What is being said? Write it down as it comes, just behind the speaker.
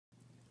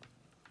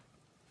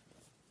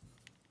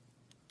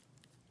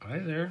Hi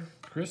there,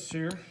 Chris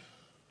here,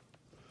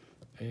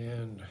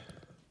 and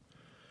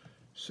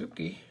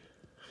Suki.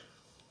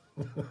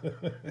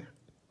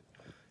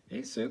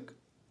 Hey, Suk.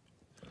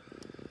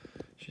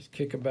 She's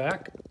kicking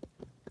back.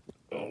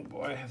 Oh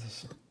boy, I have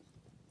this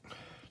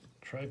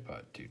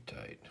tripod too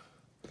tight.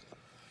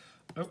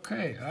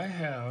 Okay, I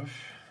have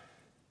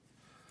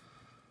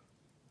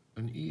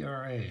an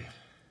ERA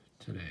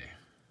today.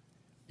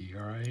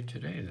 ERA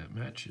today that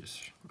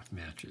matches,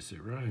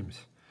 it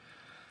rhymes.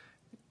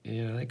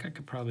 And I think I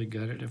could probably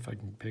get it if I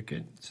can pick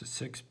it. It's a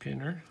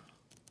 6-pinner.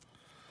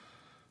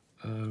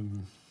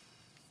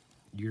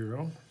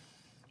 Euro.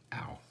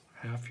 Ow.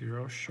 Half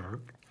Euro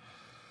sharp.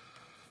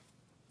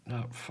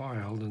 Not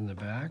filed in the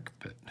back,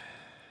 but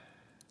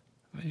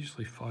I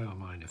usually file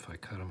mine if I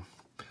cut them.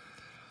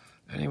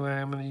 Anyway,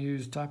 I'm going to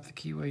use top of the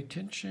keyway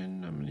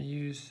tension. I'm going to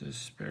use the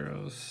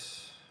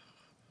Sparrows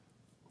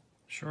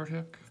short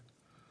hook.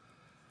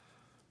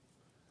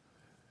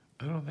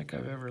 I don't think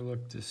I've ever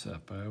looked this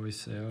up. I always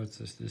say, oh, it's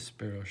this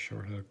Sparrow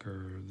short hook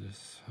or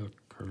this hook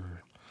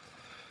or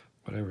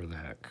whatever the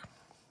heck.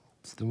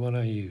 It's the one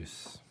I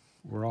use.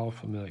 We're all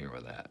familiar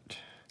with that.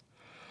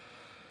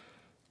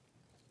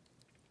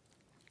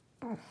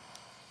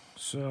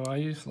 So I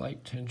use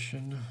light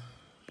tension.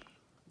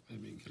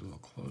 Maybe get a little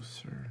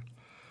closer.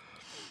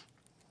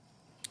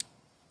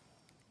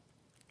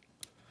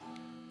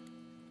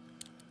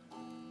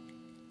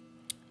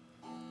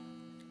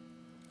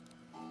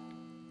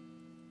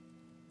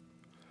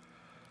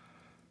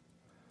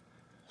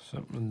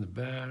 Something in the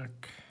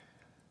back.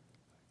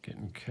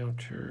 Getting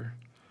counter.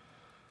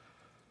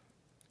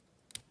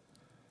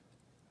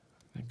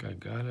 I think I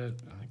got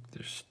it. I think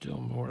there's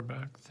still more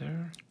back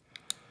there.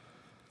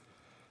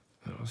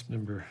 That was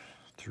number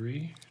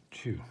 3,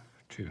 2.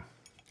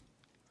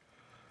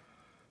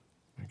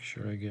 Make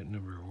sure I get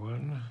number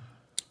 1.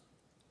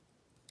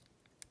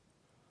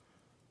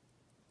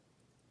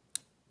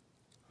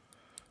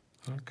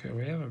 Okay,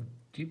 we have a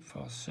deep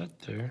falset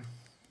there.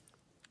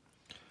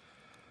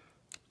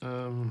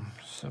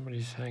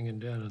 Somebody's hanging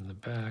down in the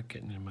back,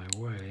 getting in my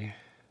way.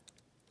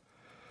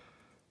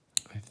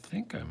 I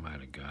think I might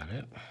have got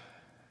it.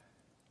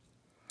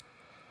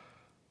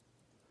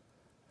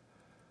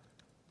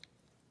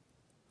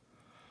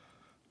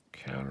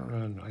 Counter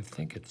on, I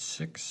think it's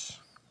 6.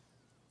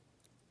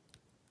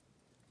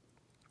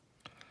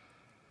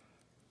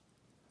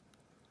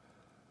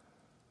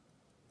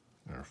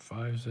 Our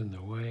 5's in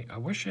the way. I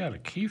wish I had a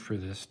key for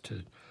this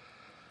to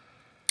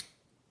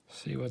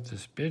see what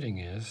this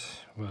bidding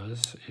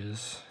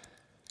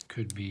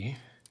could be.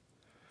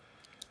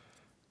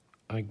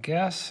 I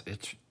guess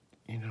it's,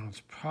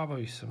 it's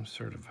probably some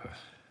sort of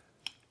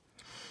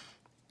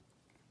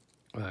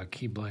a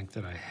key blank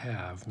that I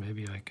have.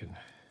 Maybe I can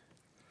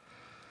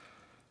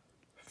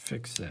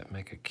fix that,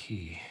 make a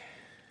key.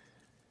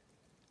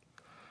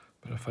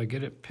 But if I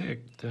get it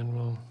picked, then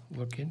we'll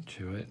look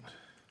into it.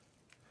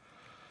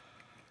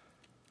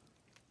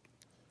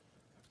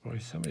 Boy,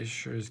 somebody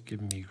sure is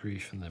giving me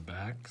grief in the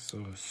back,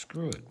 so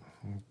screw it.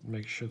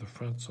 Make sure the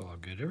front's all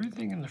good.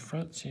 Everything in the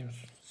front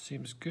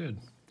seems good.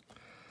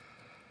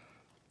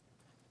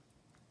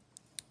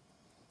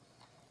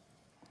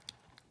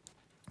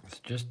 It's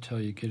just till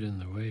you get in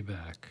the way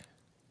back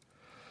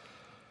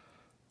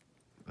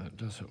that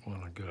doesn't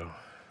want to go.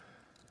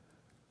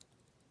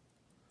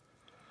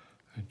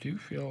 I do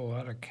feel a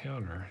lot of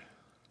counter.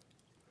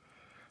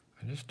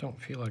 I just don't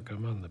feel like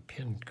I'm on the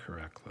pin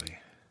correctly.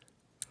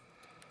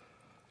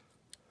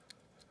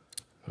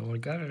 Well, I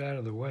got it out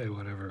of the way,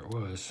 whatever it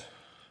was.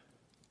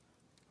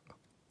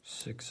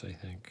 6, I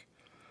think.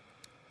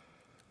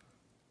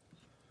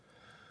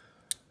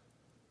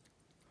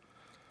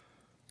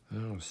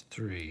 That was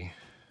 3.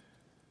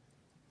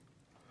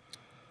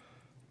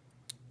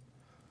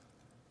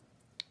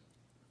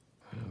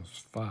 That was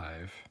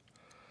 5.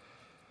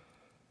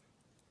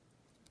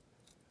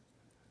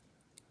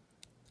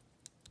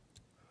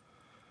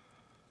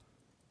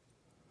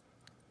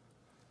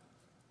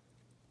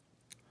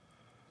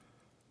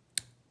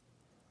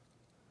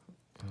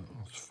 That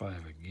was 5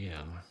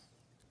 again.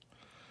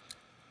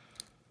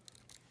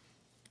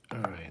 All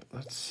right,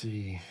 let's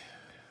see.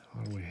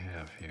 What do we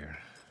have here?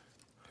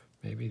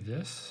 Maybe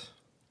this?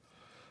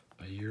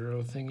 A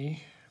Euro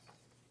thingy?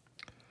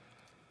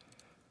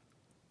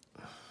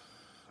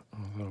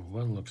 Although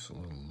 1 looks a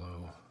little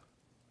low.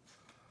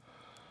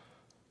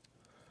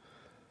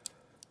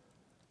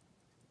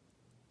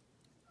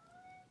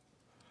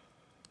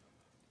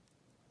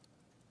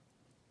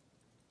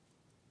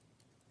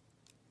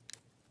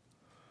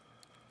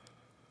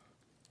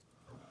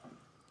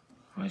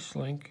 Hi,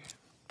 Slink.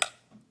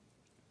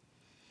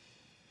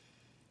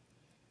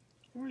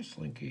 Hi,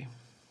 Slinky.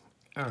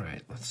 All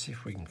right, let's see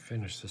if we can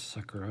finish this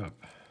sucker up.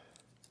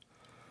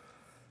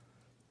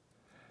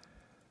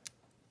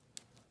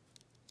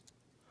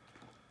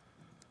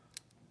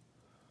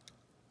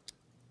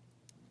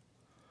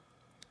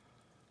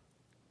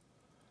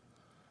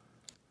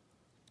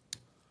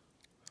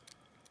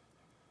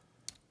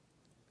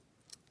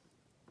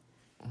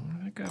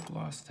 I think think I've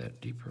lost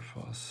that deeper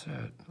fall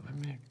set. Let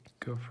me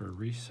go for a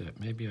reset.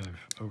 Maybe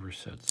I've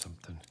overset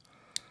something.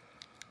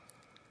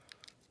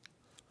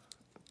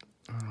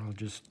 I'll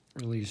just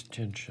release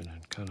tension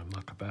and kind of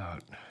muck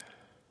about.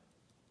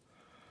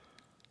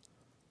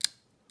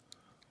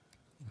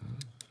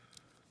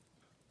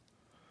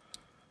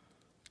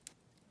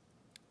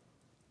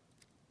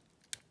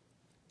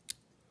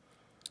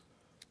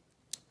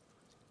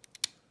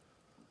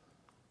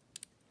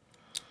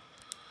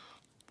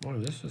 Boy,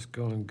 this is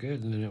going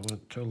good, and then it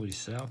went totally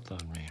south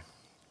on me.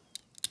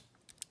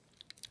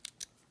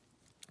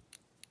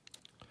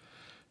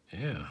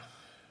 Yeah,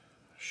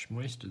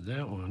 schmoisted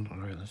that one. All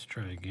right, let's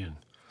try again.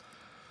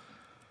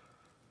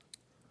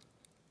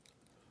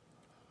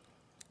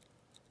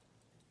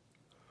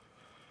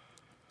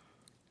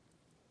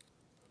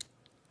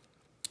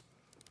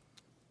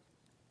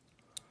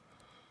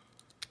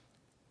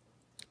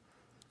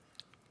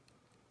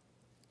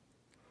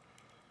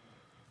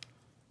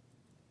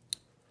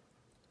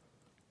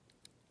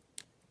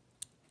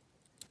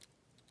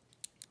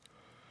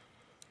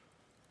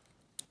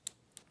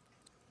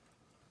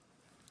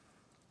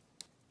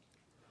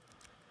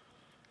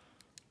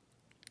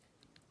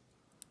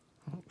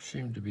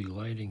 Seem to be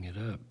lighting it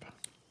up.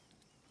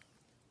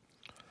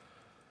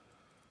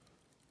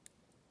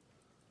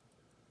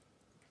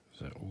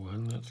 Is that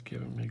one that's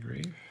giving me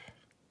grief?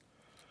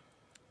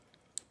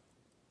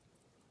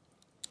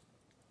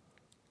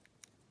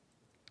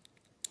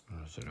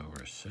 Or is it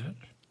overset?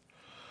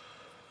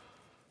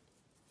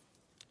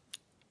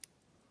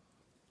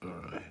 All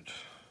right.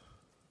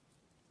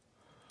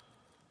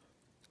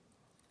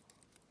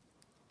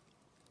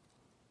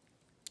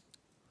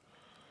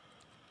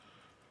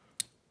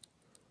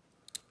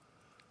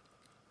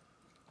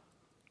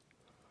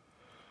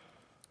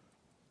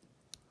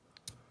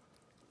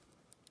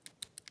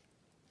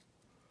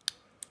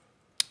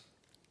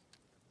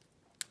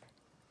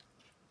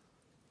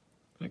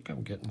 I think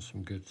I'm getting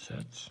some good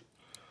sets.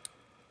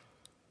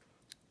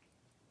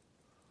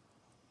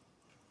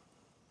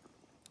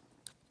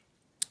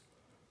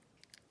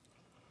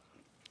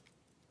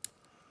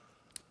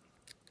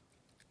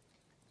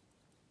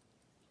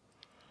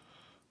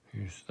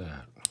 Here's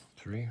that,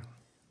 3.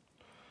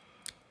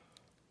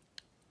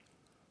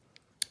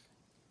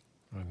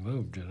 I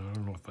moved it, I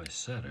don't know if I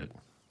set it.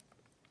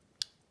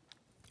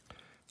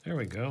 There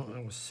we go,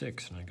 that was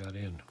 6 and I got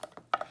in.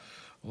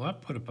 Well, I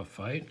put up a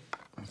fight.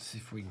 Let's see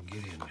if we can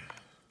get in.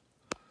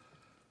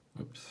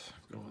 Oops,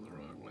 going the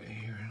wrong way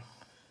here.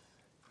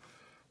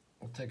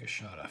 We'll take a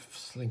shot of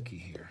Slinky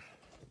here.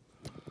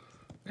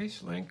 Hey,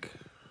 Slink.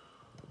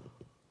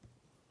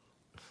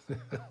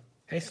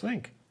 Hey,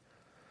 Slink.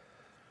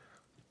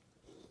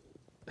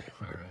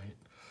 All right.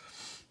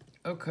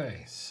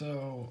 Okay,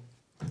 so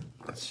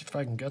let's see if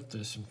I can get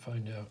this and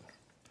find out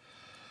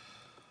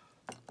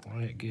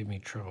why it gave me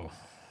trouble.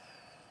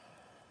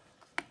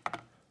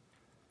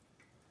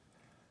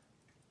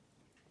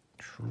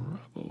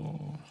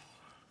 Trouble.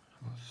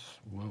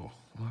 Whoa,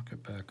 lock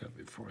it back up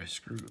before I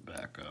screw it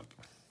back up.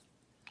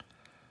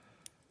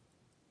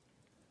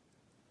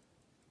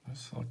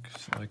 This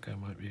looks like I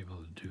might be able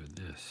to do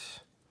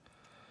this.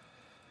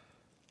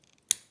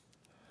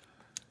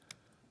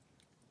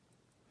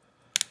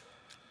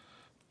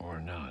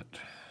 Or not.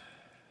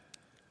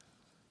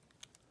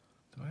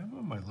 Do I have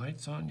all my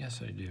lights on?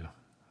 Yes, I do.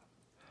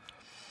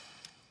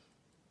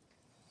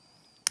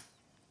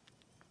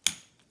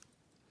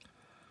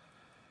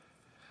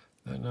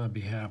 That not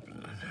be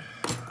happening.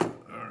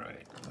 All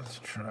right, let's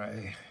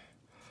try.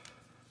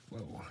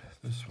 Whoa,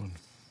 this one.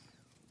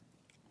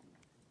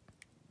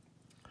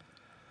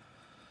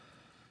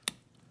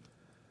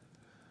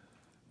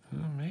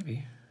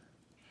 Maybe.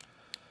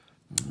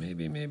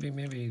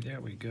 Maybe.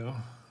 There we go.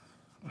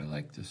 I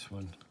like this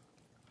one.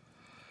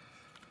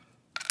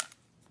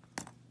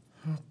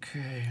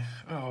 Okay.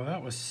 Oh,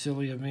 that was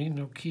silly of me.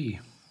 No key.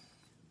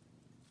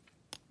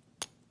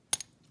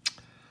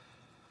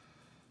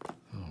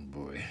 Oh,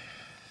 boy.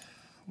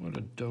 What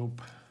a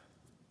dope.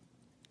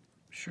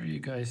 I'm sure you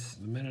guys,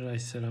 the minute I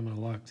said I'm going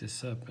to lock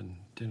this up and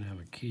didn't have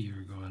a key, you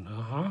were going,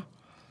 uh-huh.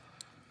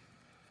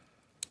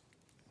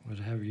 But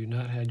have you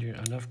not had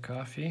enough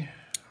coffee?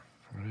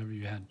 Or have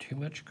you had too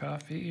much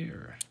coffee?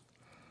 Or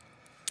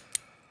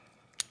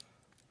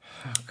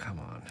oh, come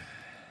on.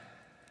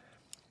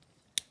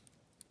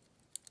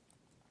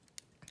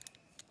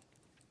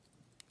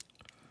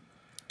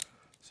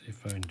 See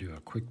if I can do a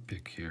quick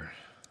pick here.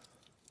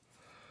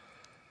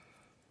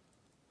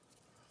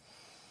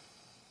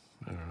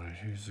 All right,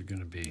 who's it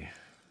gonna be?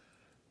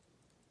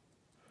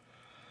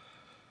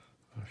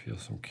 I feel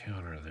some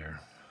counter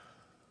there.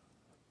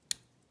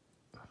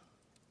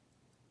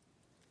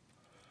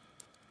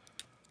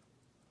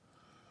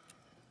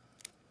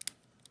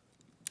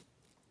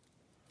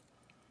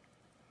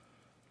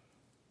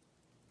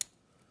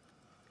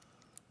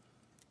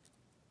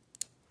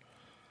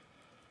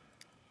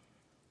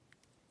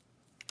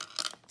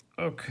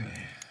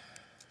 Okay.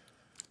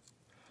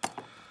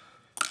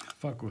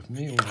 Fuck with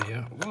me, will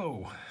ya?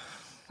 Whoa.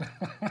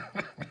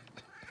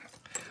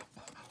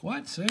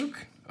 What,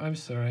 Sook? I'm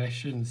sorry, I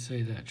shouldn't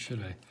say that,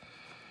 should I?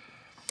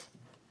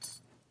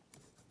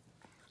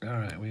 All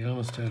right, we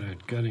almost had a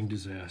gutting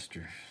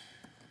disaster.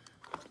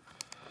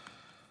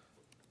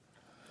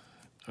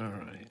 All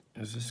right,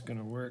 is this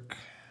gonna work?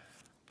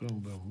 Boom,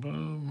 boom,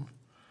 boom.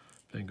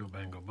 Bingo,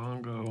 bango,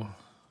 bongo.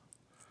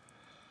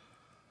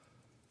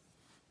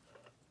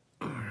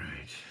 All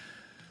right.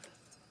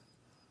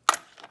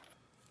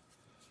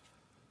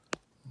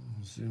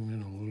 I'll zoom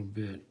in a little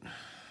bit.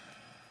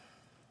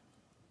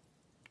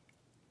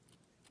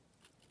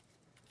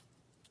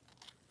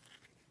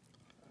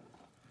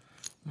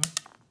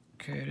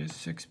 Okay, it is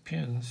 6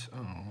 pins.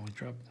 Oh, we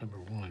dropped number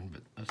 1,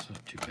 but that's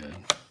not too bad.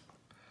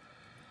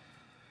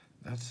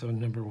 That's the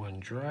number 1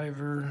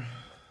 driver.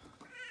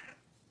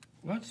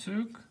 What,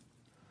 Sook?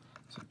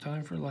 Is it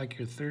time for like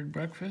your 3rd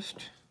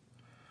breakfast?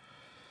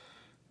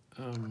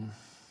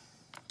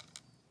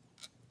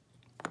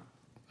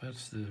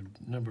 That's the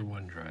number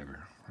 1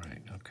 driver,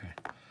 right? Okay.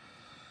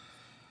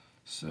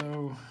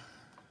 So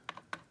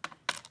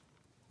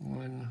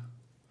 1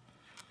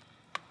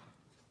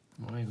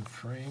 line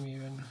frame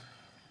even.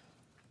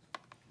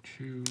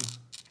 2,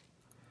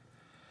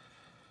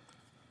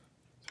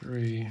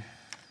 3,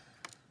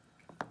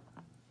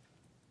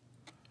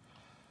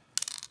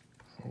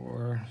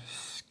 4,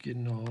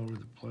 skidding all over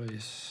the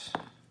place.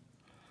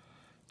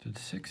 Did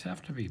 6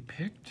 have to be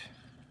picked?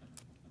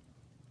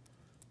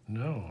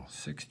 No,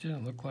 6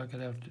 didn't look like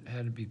it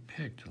had to be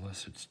picked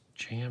unless it's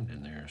jammed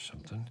in there or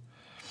something.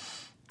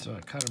 So I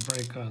cut a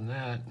break on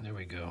that, and there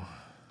we go.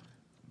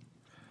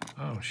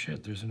 Oh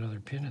shit, there's another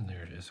pin in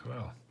there as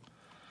well.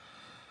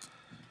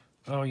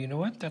 Oh, you know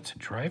what? That's a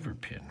driver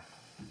pin.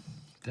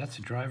 That's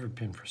a driver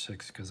pin for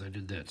 6 because I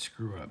did that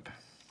screw up.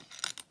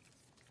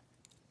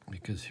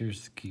 Because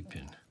here's the key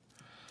pin.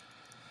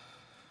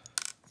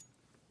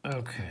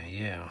 Okay,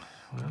 yeah,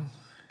 well,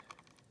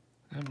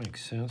 that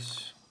makes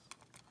sense.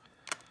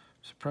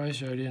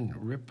 Surprised I didn't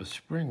rip a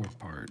spring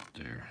apart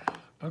there.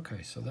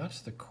 Okay, so that's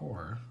the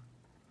core.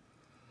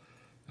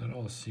 That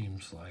all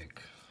seems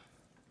like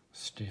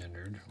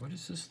standard. What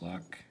is this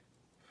lock?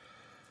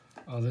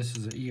 Oh, this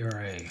is an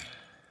ERA.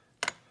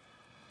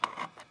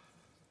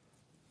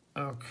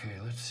 Okay,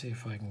 let's see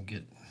if I can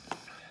get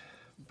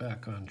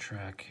back on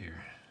track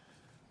here.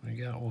 We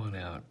got 1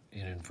 out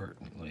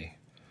inadvertently.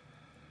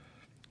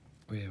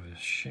 We have a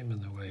shim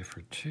in the way for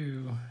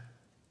 2.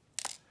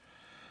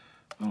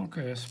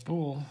 Okay, a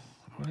spool.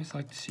 I always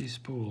like to see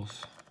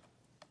spools.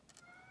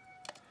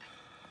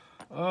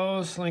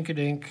 Oh,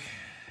 slinkadink.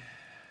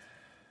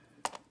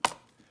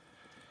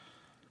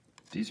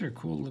 These are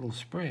cool little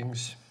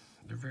springs.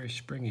 They're very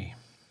springy.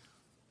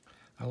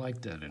 I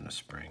like that in a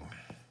spring.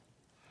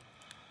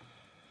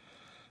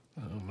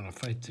 I'm gonna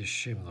fight this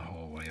shim the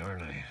whole way,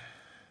 aren't I?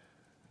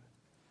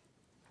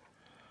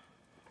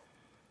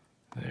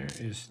 There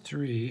is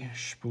 3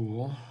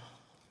 spool.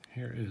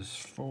 Here is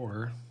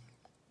 4.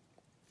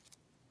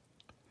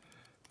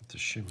 With the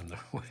shim in the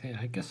way.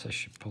 I guess I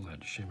should pull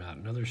that shim out.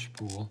 Another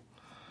spool.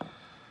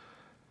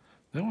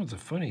 That one's a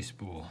funny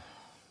spool.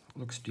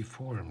 Looks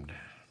deformed.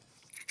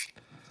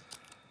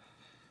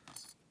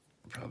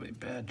 Probably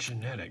bad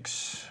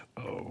genetics.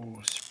 Oh,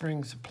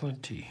 springs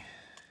aplenty.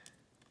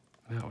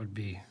 That would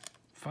be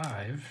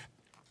 5.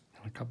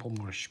 A couple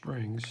more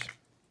springs.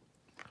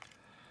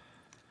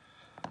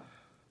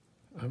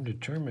 I'm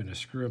determined to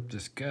screw up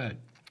this gut.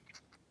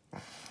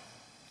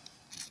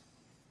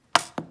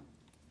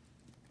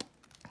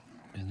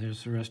 And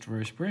there's the rest of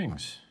our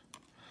springs.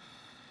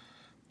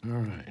 All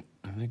right,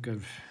 I think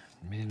I've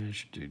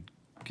managed to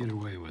get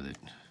away with it.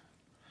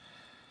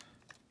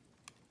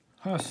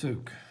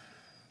 Hasuk.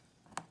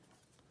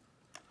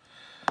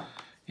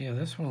 Yeah,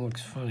 this one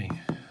looks funny.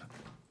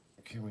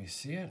 Can we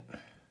see it?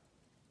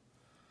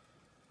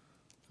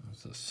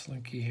 There's a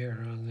slinky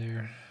hair on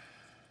there.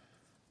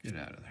 Get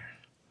out of there.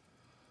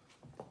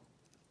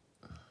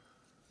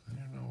 I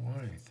don't know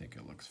why I think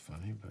it looks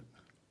funny, but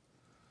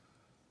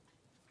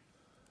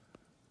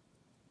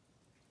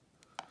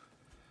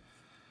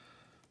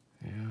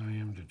yeah, I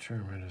am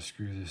determined to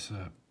screw this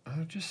up.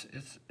 Oh,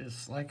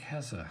 it's like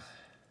has a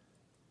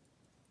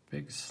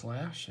big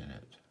slash in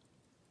it.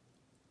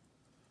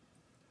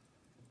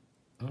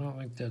 I don't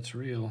think that's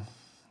real.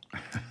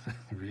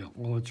 Real.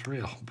 Well, it's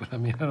real, but I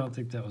mean, I don't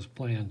think that was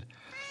planned.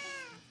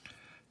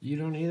 You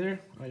don't either?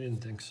 I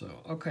didn't think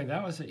so. Okay,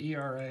 that was an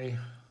ERA.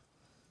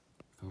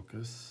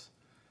 Focus.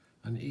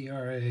 An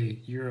ERA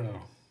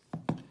Euro.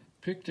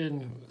 Picked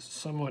in,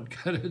 somewhat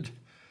gutted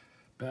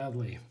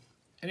badly.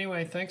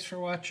 Anyway, thanks for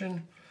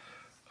watching.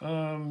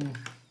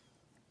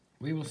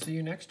 We will see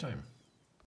you next time.